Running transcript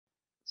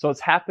So it's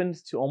happened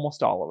to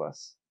almost all of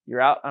us.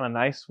 You're out on a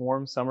nice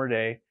warm summer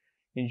day,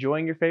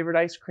 enjoying your favorite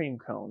ice cream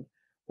cone,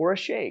 or a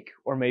shake,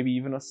 or maybe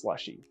even a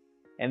slushie.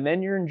 And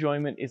then your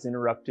enjoyment is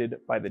interrupted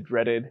by the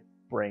dreaded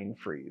brain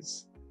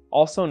freeze,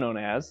 also known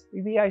as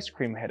the ice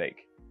cream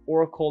headache,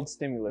 or a cold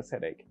stimulus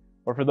headache,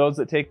 or for those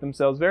that take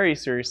themselves very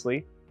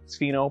seriously,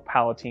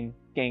 sphenopalatine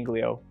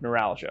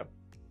ganglioneuralgia.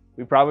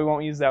 We probably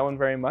won't use that one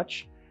very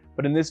much,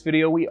 but in this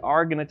video we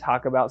are going to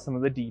talk about some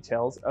of the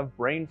details of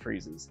brain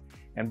freezes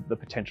and the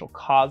potential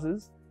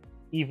causes,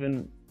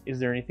 even is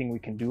there anything we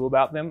can do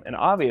about them, and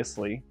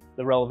obviously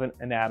the relevant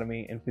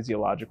anatomy and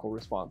physiological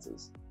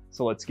responses.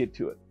 So let's get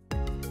to it.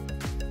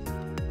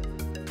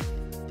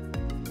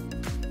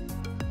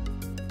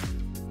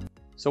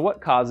 So what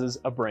causes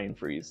a brain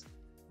freeze?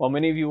 Well,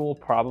 many of you will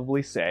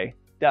probably say,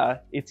 duh,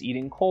 it's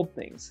eating cold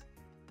things.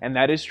 And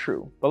that is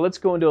true, but let's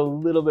go into a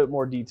little bit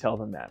more detail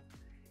than that.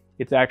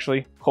 It's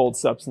actually cold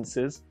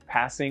substances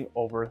passing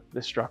over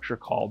the structure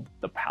called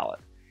the palate.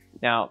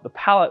 Now, the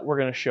palate we're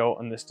going to show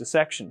on this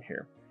dissection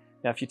here.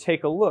 Now, if you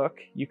take a look,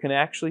 you can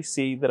actually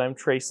see that I'm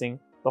tracing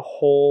the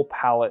whole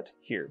palate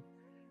here.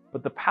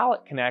 But the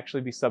palate can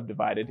actually be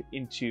subdivided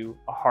into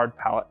a hard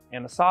palate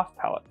and a soft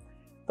palate.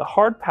 The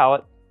hard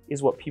palate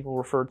is what people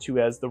refer to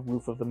as the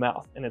roof of the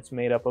mouth, and it's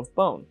made up of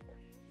bone.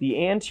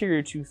 The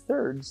anterior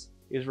 2/3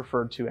 is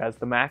referred to as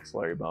the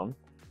maxillary bone,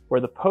 where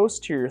the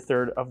posterior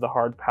third of the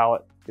hard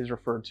palate is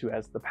referred to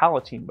as the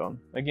palatine bone.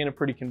 Again, a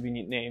pretty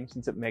convenient name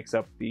since it makes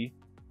up the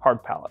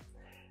hard palate.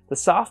 The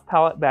soft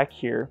palate back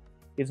here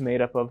is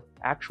made up of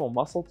actual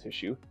muscle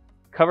tissue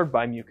covered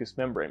by mucous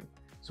membrane.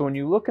 So when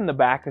you look in the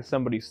back of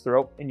somebody's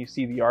throat and you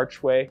see the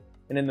archway,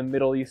 and in the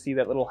middle you see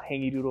that little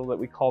hangy doodle that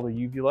we call the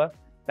uvula,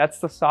 that's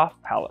the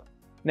soft palate.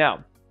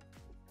 Now,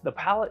 the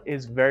palate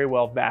is very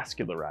well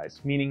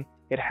vascularized, meaning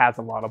it has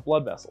a lot of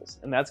blood vessels,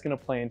 and that's going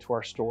to play into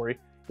our story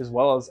as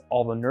well as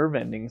all the nerve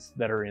endings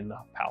that are in the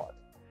palate.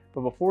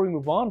 But before we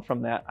move on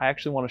from that, I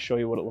actually want to show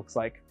you what it looks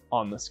like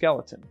on the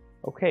skeleton.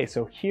 Okay,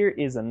 so here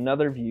is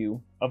another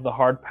view of the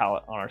hard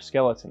palate on our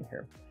skeleton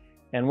here.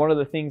 And one of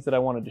the things that I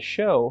wanted to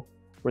show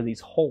were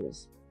these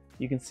holes.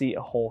 You can see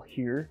a hole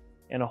here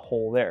and a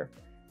hole there.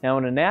 Now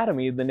in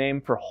anatomy, the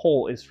name for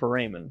hole is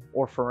foramen,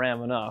 or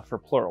foramina for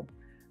plural.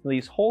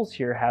 These holes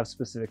here have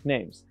specific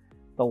names.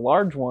 The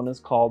large one is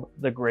called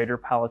the greater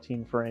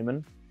palatine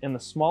foramen, and the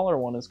smaller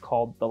one is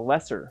called the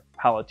lesser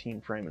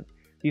palatine foramen.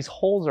 These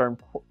holes are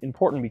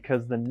important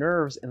because the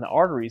nerves and the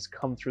arteries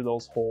come through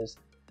those holes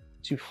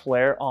to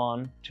flare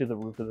on to the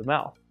roof of the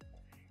mouth.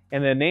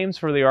 And the names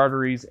for the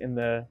arteries and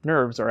the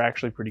nerves are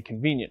actually pretty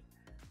convenient.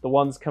 The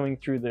ones coming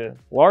through the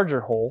larger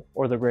hole,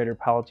 or the greater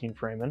palatine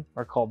foramen,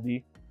 are called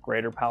the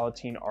greater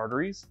palatine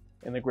arteries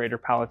and the greater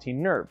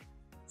palatine nerve.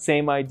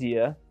 Same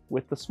idea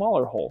with the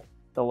smaller hole,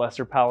 the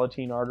lesser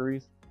palatine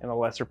arteries and the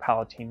lesser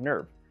palatine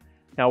nerve.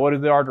 Now, what do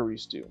the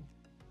arteries do?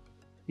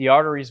 The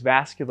arteries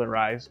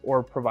vascularize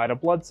or provide a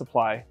blood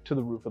supply to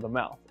the roof of the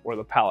mouth, or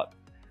the palate,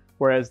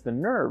 whereas the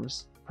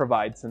nerves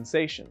provide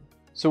sensation.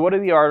 So what do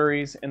the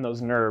arteries and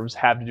those nerves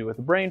have to do with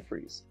the brain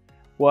freeze?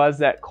 Well, as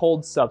that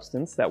cold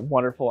substance, that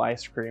wonderful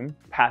ice cream,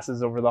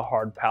 passes over the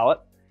hard palate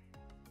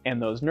and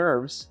those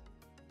nerves,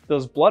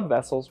 those blood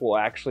vessels will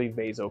actually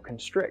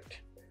vasoconstrict.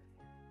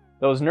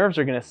 Those nerves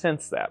are going to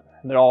sense that,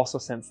 and they'll also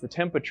sense the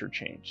temperature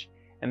change,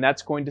 and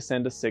that's going to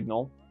send a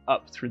signal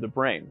up through the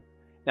brain.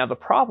 Now the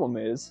problem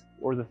is,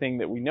 or the thing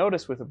that we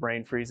notice with a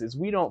brain freeze, is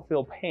we don't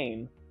feel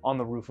pain on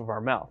the roof of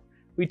our mouth.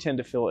 We tend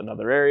to feel it in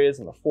other areas,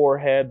 in the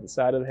forehead, the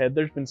side of the head.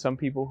 There's been some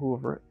people who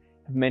have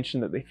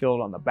mentioned that they feel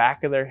it on the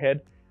back of their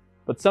head,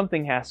 but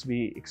something has to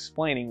be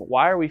explaining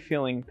why are we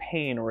feeling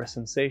pain or a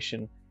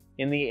sensation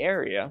in the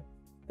area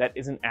that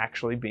isn't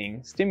actually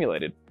being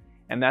stimulated.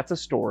 And that's a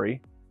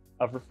story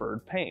of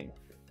referred pain.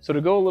 So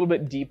to go a little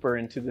bit deeper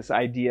into this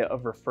idea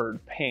of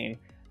referred pain,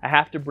 I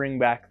have to bring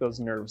back those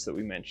nerves that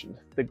we mentioned,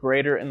 the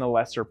greater and the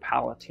lesser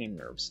palatine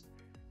nerves.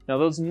 Now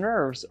those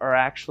nerves are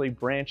actually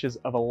branches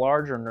of a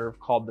larger nerve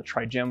called the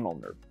trigeminal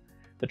nerve.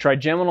 The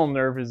trigeminal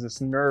nerve is this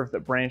nerve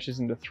that branches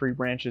into three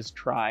branches,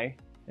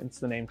 hence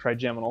the name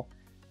trigeminal,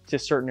 to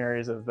certain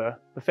areas of the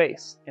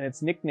face. And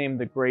it's nicknamed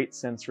the great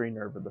sensory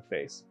nerve of the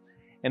face.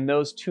 And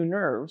those two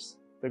nerves,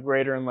 the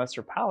greater and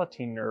lesser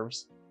palatine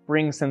nerves,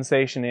 bring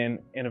sensation in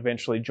and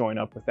eventually join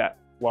up with that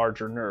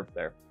larger nerve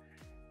there.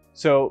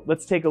 So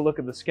let's take a look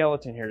at the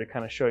skeleton here to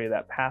kind of show you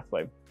that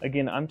pathway.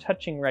 Again, I'm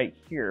touching right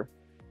here,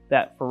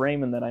 that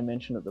foramen that I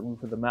mentioned at the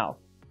roof of the mouth.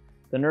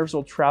 The nerves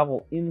will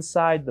travel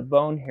inside the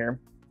bone here,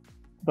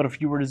 but if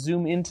you were to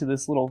zoom into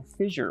this little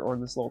fissure or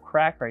this little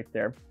crack right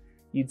there,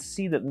 you'd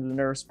see that the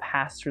nerves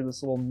pass through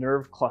this little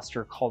nerve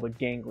cluster called a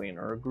ganglion,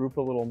 or a group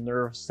of little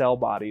nerve cell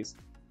bodies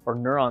or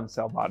neuron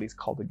cell bodies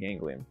called a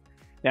ganglion.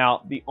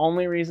 Now, the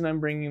only reason I'm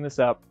bringing this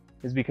up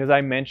is because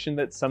I mentioned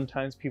that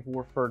sometimes people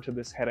refer to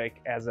this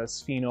headache as a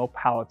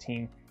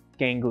sphenopalatine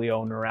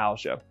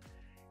ganglioneuralgia,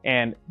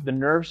 and the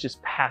nerves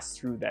just pass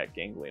through that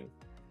ganglion.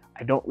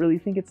 I don't really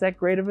think it's that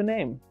great of a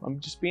name. I'm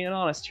just being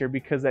honest here,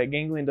 because that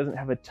ganglion doesn't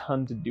have a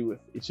ton to do with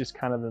it. It's just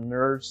kind of the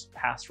nerves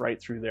pass right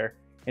through there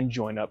and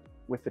join up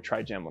with the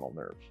trigeminal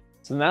nerve.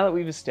 So now that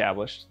we've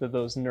established that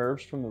those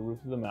nerves from the roof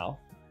of the mouth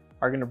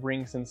are going to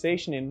bring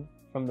sensation in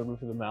from the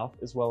roof of the mouth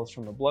as well as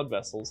from the blood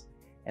vessels,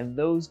 and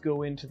those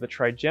go into the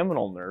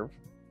trigeminal nerve,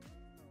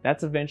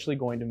 that's eventually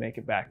going to make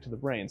it back to the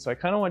brain. So I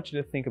kind of want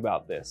you to think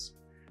about this.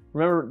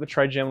 Remember, the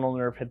trigeminal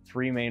nerve had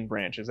 3 main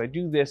branches. I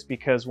do this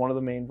because one of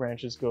the main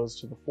branches goes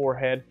to the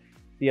forehead,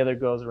 the other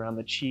goes around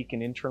the cheek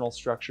and internal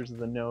structures of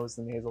the nose,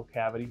 the nasal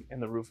cavity,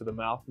 and the roof of the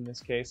mouth in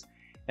this case.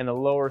 And the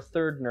lower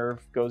third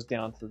nerve goes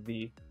down to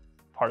the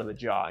part of the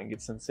jaw and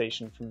gets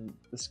sensation from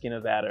the skin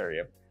of that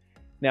area.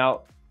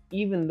 Now,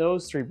 even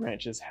those 3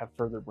 branches have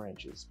further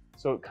branches.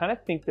 So kind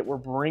of think that we're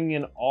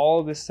bringing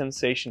all this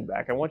sensation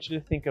back. I want you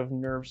to think of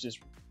nerves just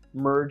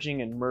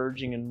merging and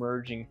merging and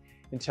merging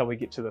until we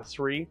get to the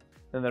 3.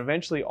 And then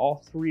eventually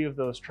all 3 of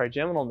those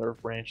trigeminal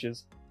nerve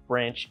branches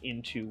branch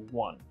into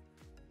 1,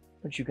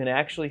 which you can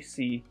actually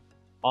see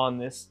on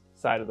this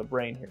side of the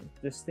brain here.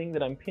 This thing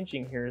that I'm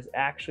pinching here is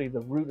actually the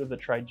root of the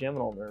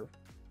trigeminal nerve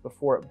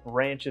before it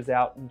branches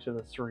out into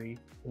the 3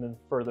 and then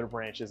further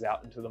branches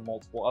out into the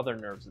multiple other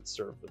nerves that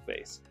serve the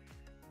face.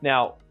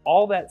 Now,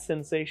 all that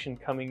sensation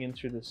coming in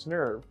through this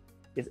nerve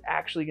is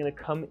actually going to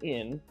come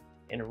in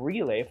and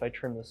relay, if I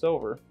turn this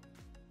over,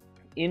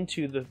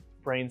 into the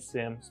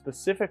brainstem,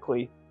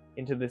 specifically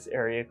into this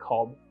area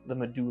called the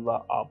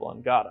medulla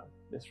oblongata,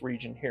 this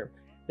region here.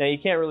 Now, you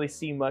can't really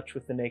see much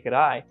with the naked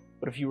eye,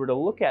 but if you were to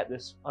look at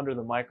this under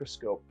the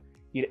microscope,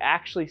 you'd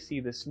actually see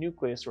this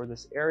nucleus, or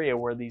this area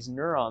where these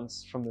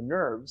neurons from the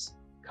nerves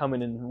come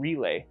in and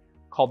relay,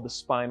 called the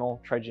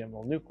spinal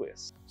trigeminal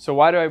nucleus. So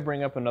why do I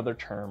bring up another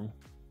term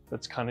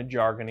that's kind of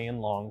jargony and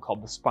long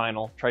called the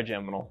spinal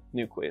trigeminal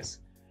nucleus?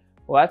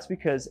 Well, that's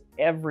because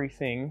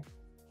everything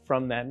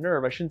from that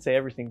nerve, I shouldn't say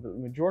everything, but the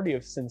majority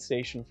of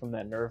sensation from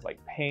that nerve,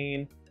 like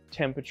pain,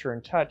 temperature,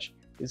 and touch,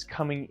 is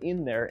coming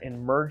in there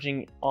and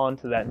merging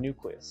onto that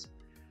nucleus.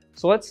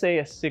 So let's say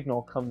a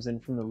signal comes in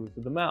from the roof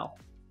of the mouth,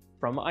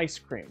 from ice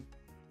cream,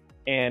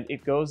 and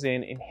it goes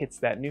in and hits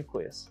that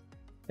nucleus.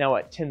 Now,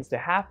 what tends to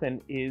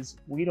happen is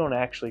we don't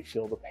actually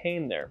feel the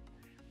pain there.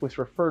 With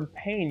referred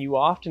pain, you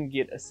often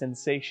get a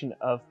sensation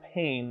of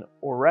pain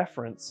or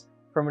reference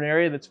from an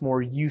area that's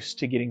more used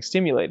to getting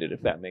stimulated,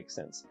 if that makes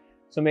sense.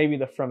 So maybe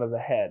the front of the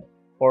head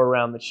or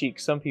around the cheek.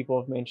 Some people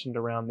have mentioned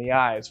around the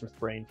eyes with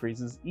brain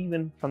freezes,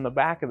 even from the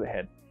back of the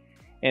head.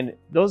 And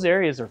those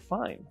areas are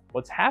fine.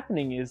 What's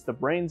happening is the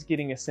brain's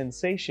getting a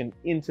sensation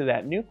into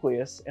that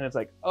nucleus, and it's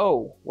like,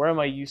 oh, where am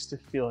I used to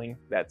feeling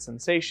that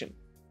sensation?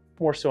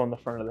 More so on the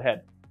front of the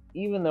head,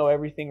 even though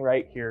everything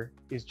right here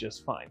is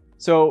just fine.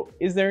 So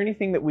is there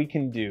anything that we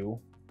can do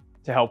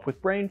to help with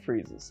brain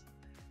freezes?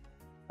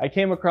 I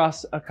came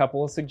across a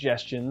couple of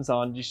suggestions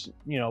on just,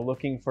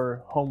 looking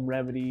for home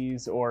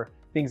remedies or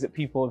things that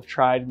people have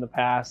tried in the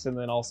past, and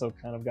then also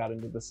kind of got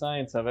into the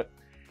science of it.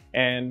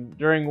 And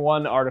during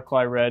one article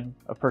I read,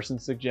 a person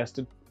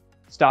suggested,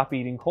 stop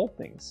eating cold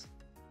things.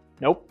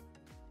 Nope,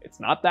 it's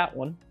not that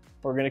one.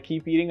 We're gonna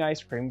keep eating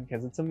ice cream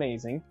because it's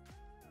amazing.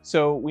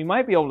 So we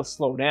might be able to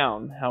slow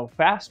down how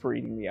fast we're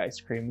eating the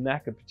ice cream, and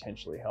that could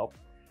potentially help.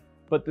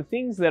 But the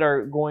things that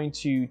are going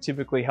to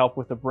typically help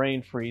with a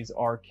brain freeze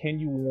are, can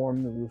you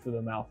warm the roof of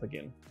the mouth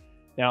again?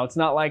 Now, it's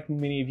not like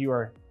many of you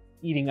are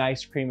eating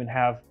ice cream and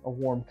have a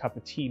warm cup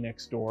of tea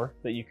next door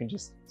that you can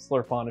just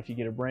slurp on if you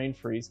get a brain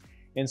freeze.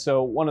 And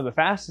so one of the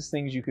fastest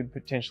things you could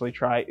potentially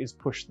try is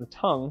push the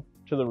tongue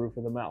to the roof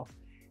of the mouth.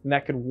 And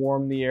that could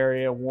warm the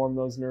area, warm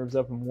those nerves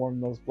up, and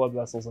warm those blood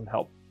vessels and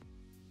help.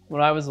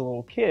 When I was a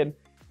little kid,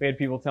 we had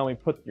people tell me,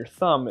 put your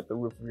thumb at the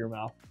roof of your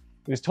mouth.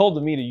 It was told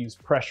to me to use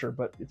pressure,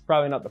 but it's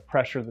probably not the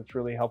pressure that's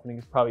really helping.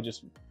 It's probably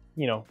just,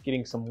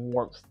 getting some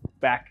warmth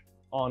back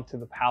onto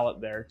the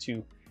palate there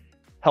to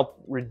help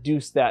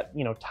reduce that,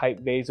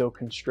 tight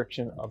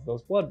vasoconstriction of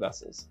those blood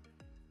vessels.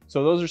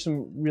 So those are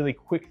some really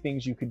quick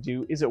things you could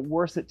do. Is it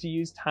worth it to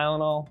use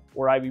Tylenol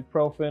or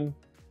ibuprofen?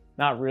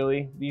 Not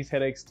really. These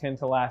headaches tend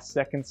to last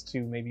seconds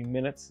to maybe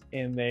minutes,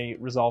 and they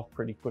resolve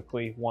pretty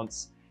quickly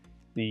once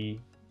the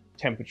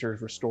temperature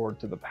is restored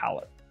to the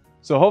palate.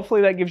 So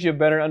hopefully that gives you a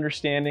better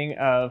understanding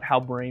of how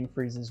brain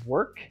freezes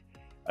work.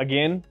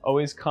 Again,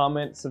 always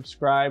comment,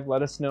 subscribe,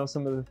 let us know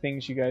some of the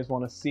things you guys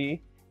want to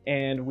see.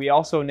 And we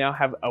also now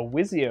have a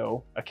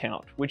Wizio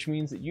account, which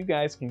means that you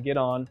guys can get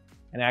on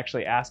and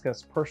actually ask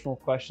us personal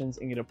questions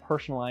and get a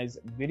personalized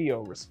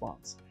video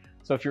response.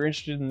 So if you're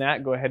interested in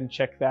that, go ahead and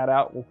check that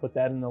out. We'll put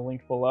that in the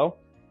link below.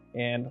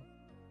 And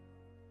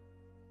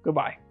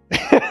goodbye.